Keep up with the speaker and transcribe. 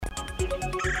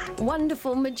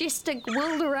wonderful, majestic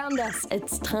world around us,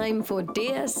 it's time for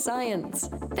Dear Science.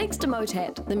 Thanks to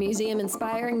MOTAT, the museum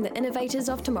inspiring the innovators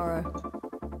of tomorrow.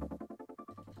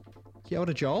 Kia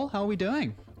ora, Joel. How are we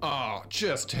doing? Oh,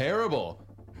 just terrible.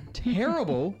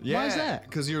 Terrible? Yeah, Why is that?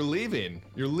 because you're leaving.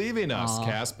 You're leaving us,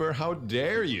 Casper. How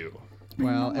dare you?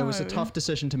 Well, it was a tough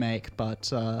decision to make,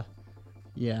 but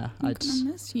yeah, I'm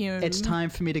gonna miss you. it's time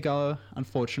for me to go,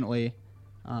 unfortunately.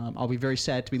 I'll be very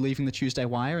sad to be leaving the Tuesday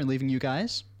Wire and leaving you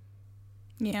guys.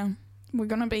 Yeah, we're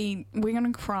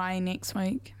gonna cry next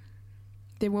week.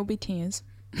 There will be tears.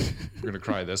 We're going to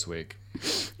cry this week.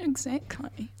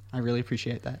 Exactly. I really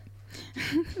appreciate that.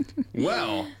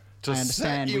 Well, to I set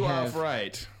understand you we off have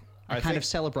right, A kind of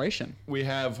celebration. we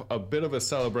have a bit of a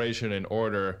celebration in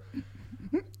order.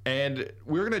 And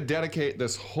we're going to dedicate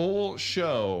this whole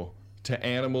show to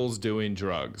animals doing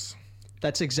drugs.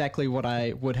 That's exactly what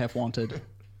I would have wanted.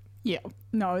 Yeah.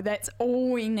 No, that's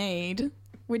all we need.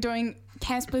 We're doing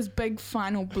Casper's big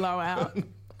final blowout.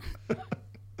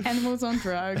 Animals on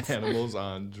drugs. Animals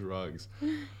on drugs.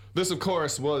 This, of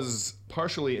course, was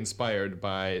partially inspired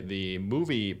by the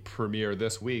movie premiere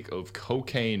this week of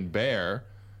Cocaine Bear,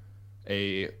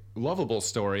 a lovable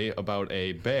story about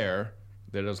a bear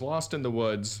that is lost in the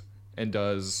woods and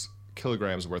does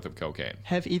kilograms worth of cocaine.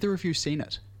 Have either of you seen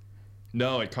it?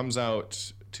 No, it comes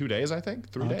out 2 days, I think,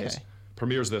 3 days. Okay.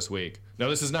 Premieres this week. Now,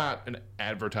 this is not an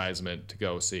advertisement to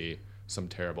go see some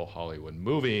terrible Hollywood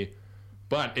movie,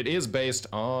 but it is based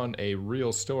on a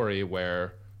real story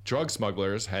where drug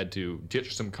smugglers had to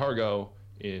ditch some cargo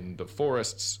in the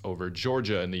forests over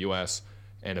Georgia in the U.S.,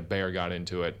 and a bear got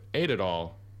into it, ate it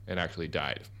all, and actually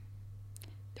died.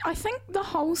 I think the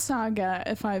whole saga,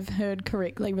 if I've heard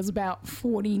correctly, was about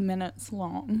 40 minutes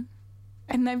long.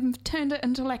 And they've turned it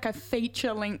into like a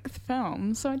feature-length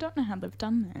film, so I don't know how they've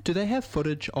done that. Do they have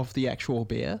footage of the actual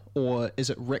bear, or is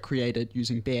it recreated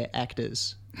using bear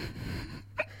actors?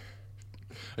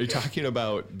 Are you talking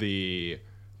about the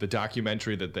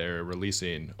documentary that they're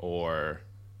releasing, or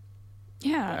the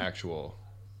Yeah. actual...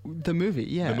 The movie,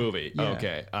 yeah. The movie. Yeah.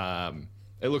 Okay.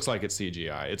 It looks like it's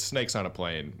CGI. It's snakes on a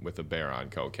plane with a bear on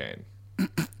cocaine.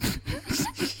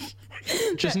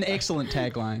 Just an excellent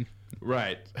tagline.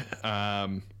 Right.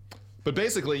 But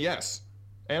basically, yes.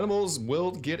 Animals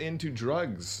will get into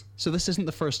drugs. So this isn't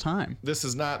the first time. This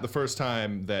is not the first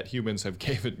time that humans have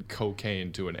given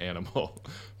cocaine to an animal,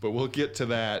 but we'll get to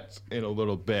that in a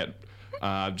little bit.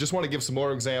 Just want to give some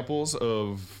more examples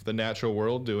of the natural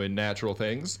world doing natural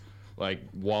things. Like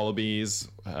wallabies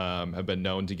have been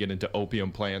known to get into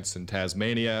opium plants in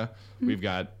Tasmania. We've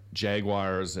got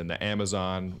jaguars in the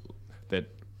Amazon that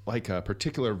like a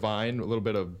particular vine, a little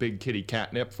bit of big kitty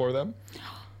catnip for them.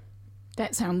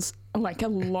 That sounds like a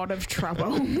lot of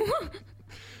trouble.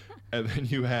 And then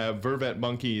you have vervet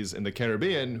monkeys in the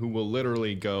Caribbean who will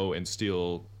literally go and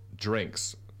steal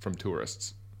drinks from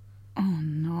tourists. Oh,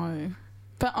 no.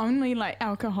 But only like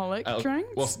alcoholic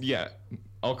drinks? Well, yeah,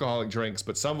 alcoholic drinks,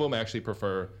 but some of them actually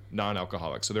prefer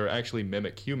non-alcoholic. So they're actually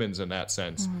mimic humans in that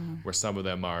sense, where some of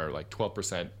them are like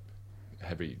 12%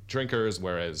 heavy drinkers,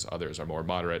 whereas others are more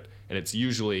moderate. And it's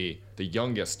usually the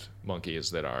youngest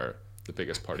monkeys that are the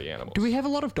biggest party animals. Do we have a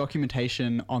lot of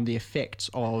documentation on the effects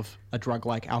of a drug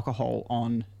like alcohol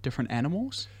on different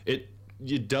animals?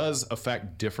 It does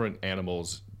affect different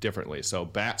animals differently. So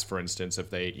bats, for instance, if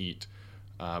they eat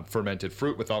fermented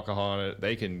fruit with alcohol in it,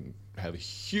 they can have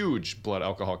huge blood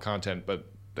alcohol content,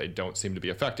 but they don't seem to be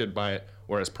affected by it,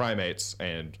 whereas primates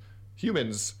and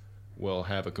humans will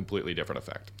have a completely different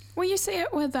effect. Well, you see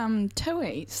it with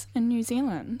tuis in New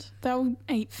Zealand. They'll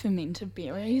eat fermented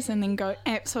berries and then go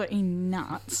absolutely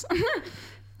nuts.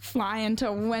 Fly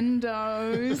into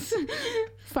windows,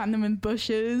 find them in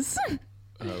bushes.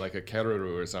 Like a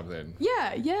caruru or something.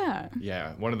 Yeah, yeah.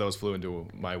 Yeah, one of those flew into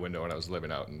my window when I was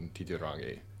living out in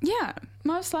Titirangi. Yeah,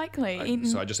 most likely.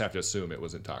 So I just have to assume it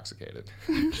was intoxicated.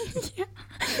 Yeah.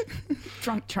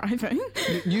 Drunk driving.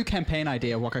 New campaign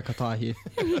idea, Waka Katahi.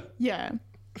 Yeah.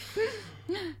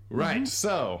 Right,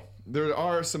 so there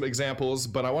are some examples,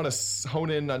 but I want to hone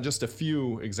in on just a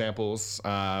few examples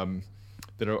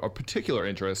that are of particular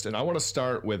interest, and I want to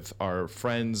start with our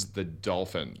friends, the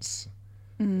dolphins.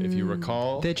 If you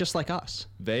recall, They're just like us.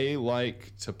 they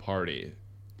like to party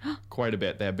quite a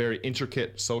bit. They have very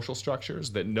intricate social structures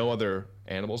that no other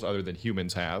animals other than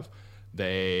humans have.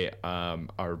 They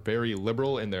are very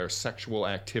liberal in their sexual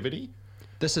activity.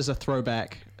 This is a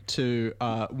throwback to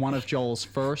one of Joel's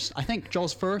first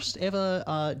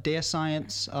ever Dare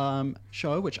Science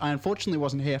show, which I unfortunately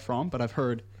wasn't here from, but I've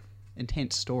heard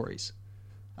intense stories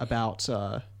about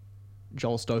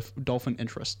Joel's dolphin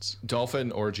interests.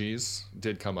 Dolphin orgies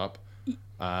did come up.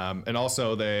 And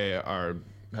also they are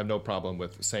have no problem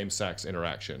with same-sex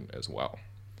interaction as well.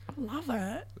 Love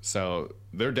it. So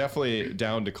they're definitely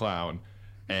down to clown.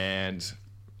 And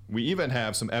we even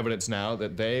have some evidence now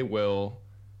that they will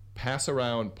pass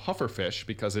around pufferfish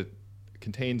because it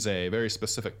contains a very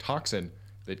specific toxin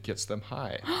that gets them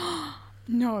high.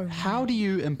 No. How do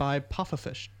you imbibe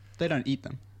pufferfish? They don't eat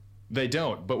them. They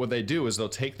don't, but what they do is they'll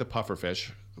take the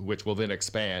pufferfish, which will then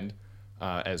expand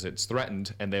as it's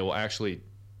threatened, and they will actually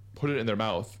put it in their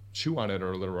mouth, chew on it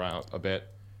or a little around a bit,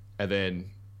 and then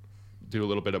do a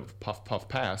little bit of puff, puff,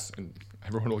 pass, and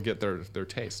everyone will get their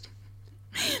taste.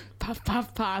 Puff,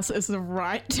 puff, pass is the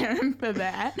right term for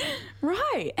that.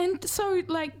 Right. And so,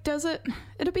 like,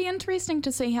 it'd be interesting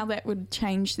to see how that would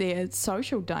change their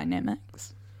social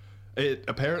dynamics. It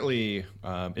apparently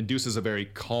induces a very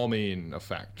calming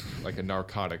effect, like a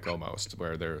narcotic almost,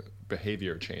 where their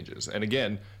behavior changes. And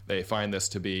again, they find this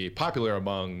to be popular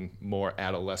among more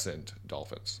adolescent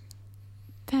dolphins.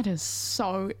 That is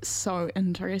so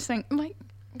interesting. Like,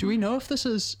 Do we know if this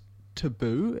is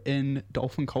taboo in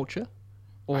dolphin culture?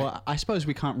 Or I suppose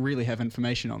we can't really have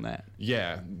information on that.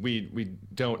 Yeah, we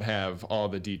don't have all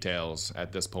the details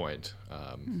at this point.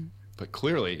 But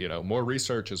clearly, more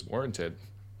research is warranted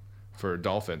for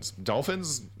dolphins.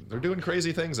 Dolphins, they're doing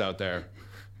crazy things out there.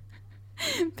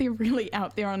 they're really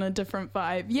out there on a different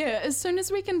vibe. Yeah, as soon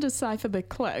as we can decipher the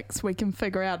clicks, we can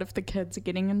figure out if the kids are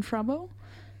getting in trouble.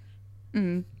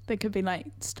 They could be like,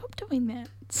 stop doing that.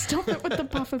 Stop it with the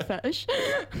pufferfish.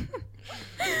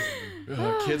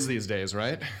 Kids these days,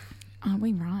 right? Are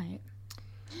we right?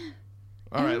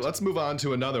 All right, let's move on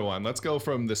to another one. Let's go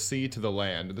from the sea to the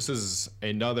land. This is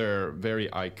another very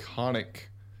iconic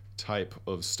type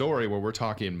of story where we're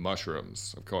talking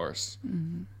mushrooms, of course.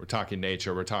 We're talking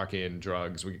nature, we're talking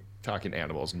drugs, we're talking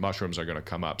animals, and mushrooms are going to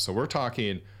come up. So we're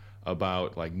talking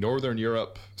about like Northern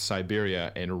Europe,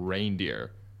 Siberia, and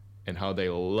reindeer, and how they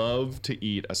love to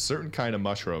eat a certain kind of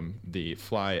mushroom, the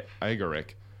fly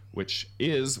agaric, which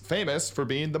is famous for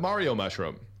being the Mario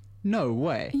mushroom. No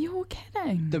way. You're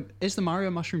kidding. Is the Mario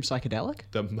mushroom psychedelic?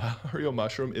 The Mario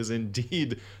mushroom is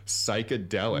indeed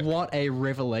psychedelic. What a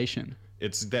revelation.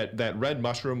 It's that red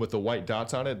mushroom with the white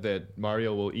dots on it that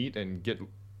Mario will eat and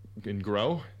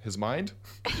grow his mind.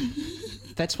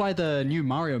 That's why the new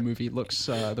Mario movie looks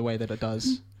the way that it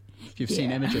does. If you've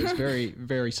seen Yeah. images, very,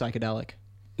 very psychedelic.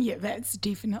 Yeah, that's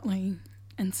definitely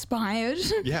inspired.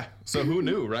 Yeah, so who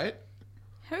knew, right?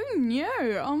 Who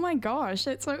knew? Oh my gosh,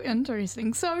 that's so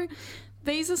interesting. So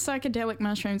these are psychedelic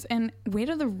mushrooms, and where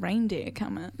do the reindeer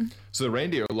come in? So the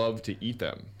reindeer love to eat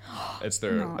them. That's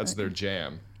their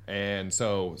jam. And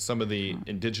so some of the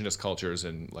indigenous cultures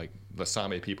and like the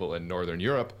Sami people in Northern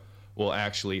Europe will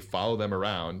actually follow them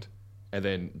around and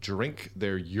then drink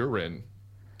their urine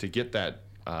to get that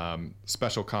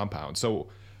special compound. So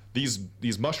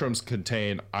these mushrooms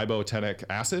contain ibotenic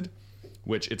acid,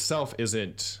 which itself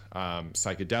isn't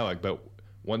psychedelic, but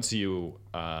once you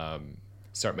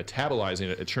start metabolizing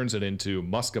it, it turns it into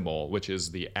muscimol, which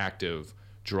is the active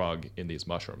drug in these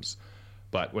mushrooms.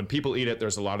 But when people eat it,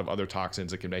 there's a lot of other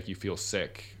toxins that can make you feel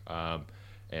sick,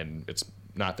 and it's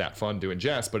not that fun to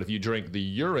ingest. But if you drink the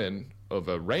urine of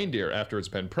a reindeer after it's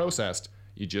been processed,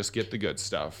 you just get the good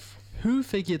stuff. Who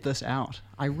figured this out?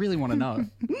 I really want to know.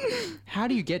 How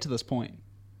do you get to this point?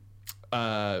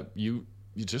 You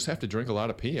just have to drink a lot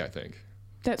of pee, I think.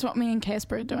 That's what me and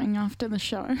Casper are doing after the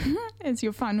show, as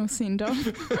your final send-off.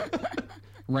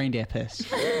 Reindeer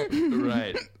piss.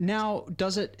 Right. Now,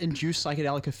 does it induce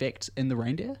psychedelic effects in the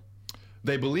reindeer?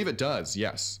 They believe it does,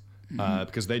 yes.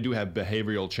 Because they do have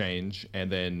behavioral change. And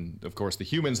then, of course, the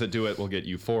humans that do it will get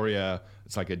euphoria.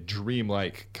 It's like a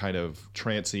dreamlike kind of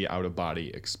trancy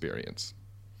out-of-body experience.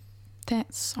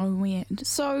 That's so weird.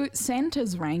 So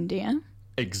Santa's reindeer.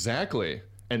 Exactly.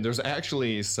 And there's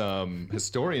actually some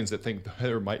historians that think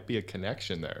there might be a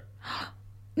connection there.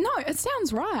 No, it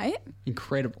sounds right.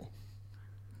 Incredible.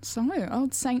 So,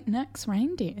 old Saint Nick's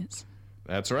reindeers.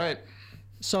 That's right.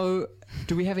 So,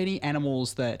 do we have any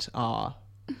animals that are,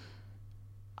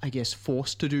 I guess,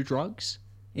 forced to do drugs?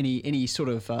 Any sort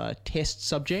of test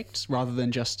subjects rather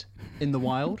than just in the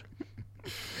wild?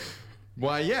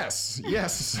 Why, yes,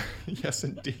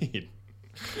 indeed.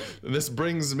 This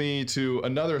brings me to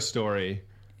another story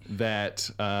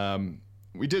that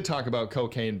we did talk about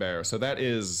cocaine bear. So that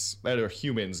are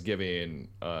humans giving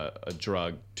a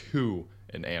drug to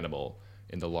an animal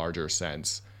in the larger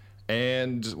sense.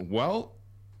 And, well,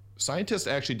 scientists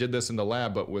actually did this in the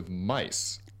lab, but with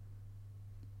mice.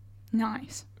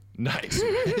 Nice. Nice.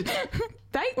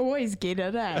 They always get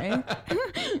it, eh?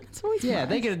 It's always Yeah, nice.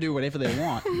 they get to do whatever they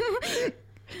want.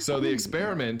 So the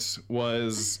experiment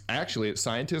was actually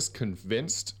scientists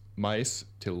convinced mice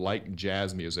to like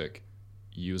jazz music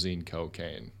using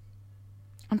cocaine.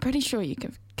 I'm pretty sure you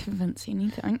could convince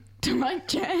anything to like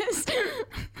jazz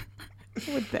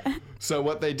with that. So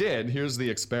what they did, here's the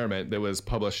experiment that was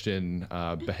published in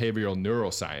Behavioral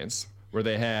Neuroscience, where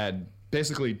they had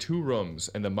basically 2 rooms,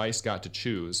 and the mice got to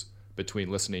choose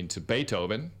between listening to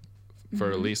Beethoven, for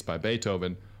Released by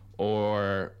Beethoven,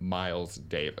 or Miles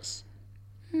Davis.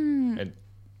 And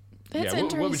That's what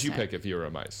would you interesting. pick if you were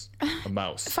a mouse? A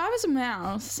mouse. If I was a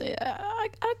mouse,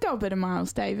 I'd go a bit of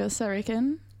Miles Davis, I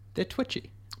reckon. They're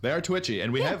twitchy. They are twitchy,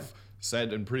 and we have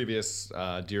said in previous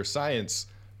Dear Science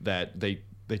that they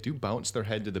do bounce their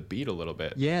head to the beat a little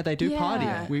bit. Yeah, they do Yeah.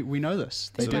 party. We know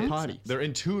this. They So do they- party. They're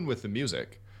in tune with the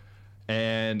music.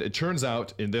 And it turns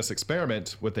out in this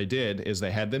experiment, what they did is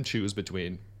they had them choose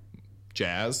between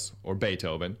jazz or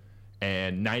Beethoven,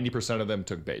 and 90% of them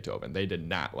took Beethoven. They did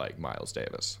not like Miles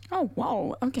Davis. Oh,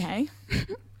 whoa, okay.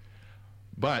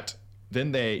 But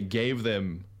then they gave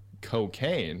them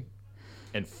cocaine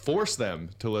and forced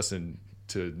them to listen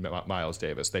to Miles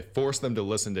Davis. They forced them to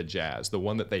listen to jazz, the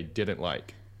one that they didn't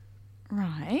like.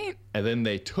 Right. And then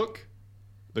they took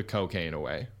the cocaine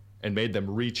away and made them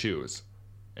re-choose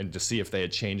and to see if they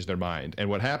had changed their mind. And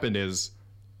what happened is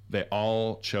they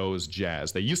all chose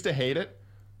jazz. They used to hate it,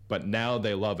 but now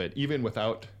they love it, even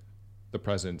without the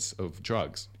presence of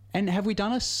drugs. And have we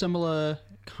done a similar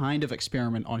kind of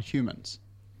experiment on humans?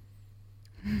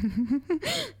 I'm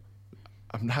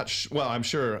not well, I'm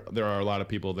sure there are a lot of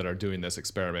people that are doing this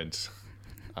experiment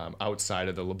outside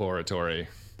of the laboratory.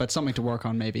 But something to work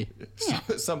on, maybe.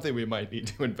 Something we might need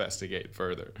to investigate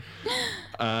further.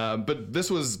 But this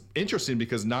was interesting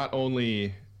because not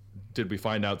only did we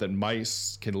find out that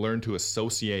mice can learn to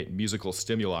associate musical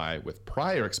stimuli with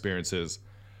prior experiences,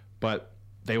 but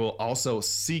they will also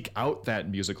seek out that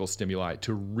musical stimuli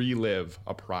to relive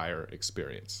a prior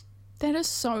experience. That is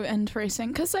so interesting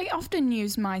because they often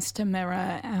use mice to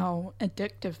mirror our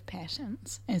addictive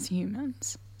patterns as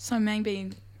humans. So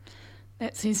maybe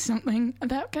that says something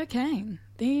about cocaine.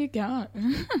 There you go.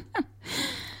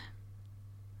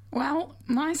 Well,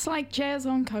 mice like jazz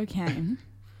on cocaine.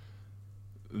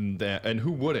 And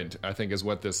who wouldn't, I think, is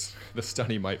what the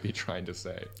study might be trying to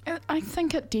say. I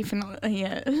think it definitely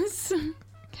is.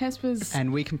 Casper's.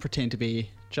 And we can pretend to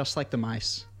be just like the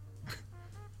mice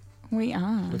We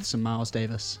are. with some Miles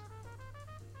Davis.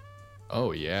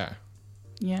 Oh, yeah.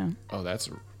 Yeah. Oh, that's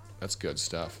good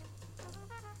stuff.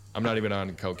 I'm not even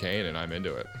on cocaine and I'm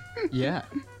into it. Yeah.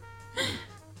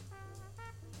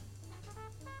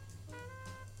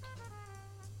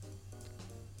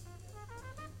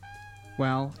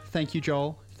 Well, thank you,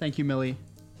 Joel. Thank you, Millie.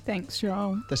 Thanks,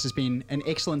 Joel. This has been an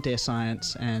excellent Dear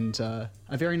Science and a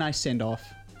very nice send-off.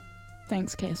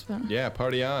 Thanks, Casper. Yeah,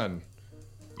 party on,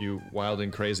 you wild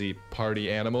and crazy party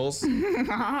animals.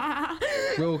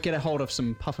 We'll get a hold of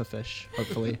some pufferfish,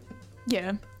 hopefully.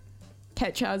 Yeah.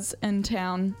 Catch us in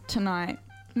town tonight.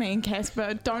 Me and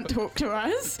Casper, don't talk to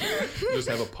us. Just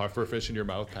have a puffer fish in your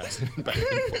mouth passing back and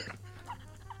forth.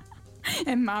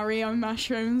 And Mario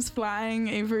mushrooms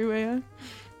flying everywhere.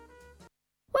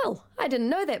 Well, I didn't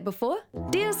know that before.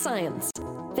 Dear Science,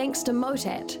 thanks to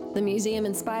MOTAT, the museum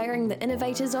inspiring the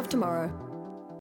innovators of tomorrow.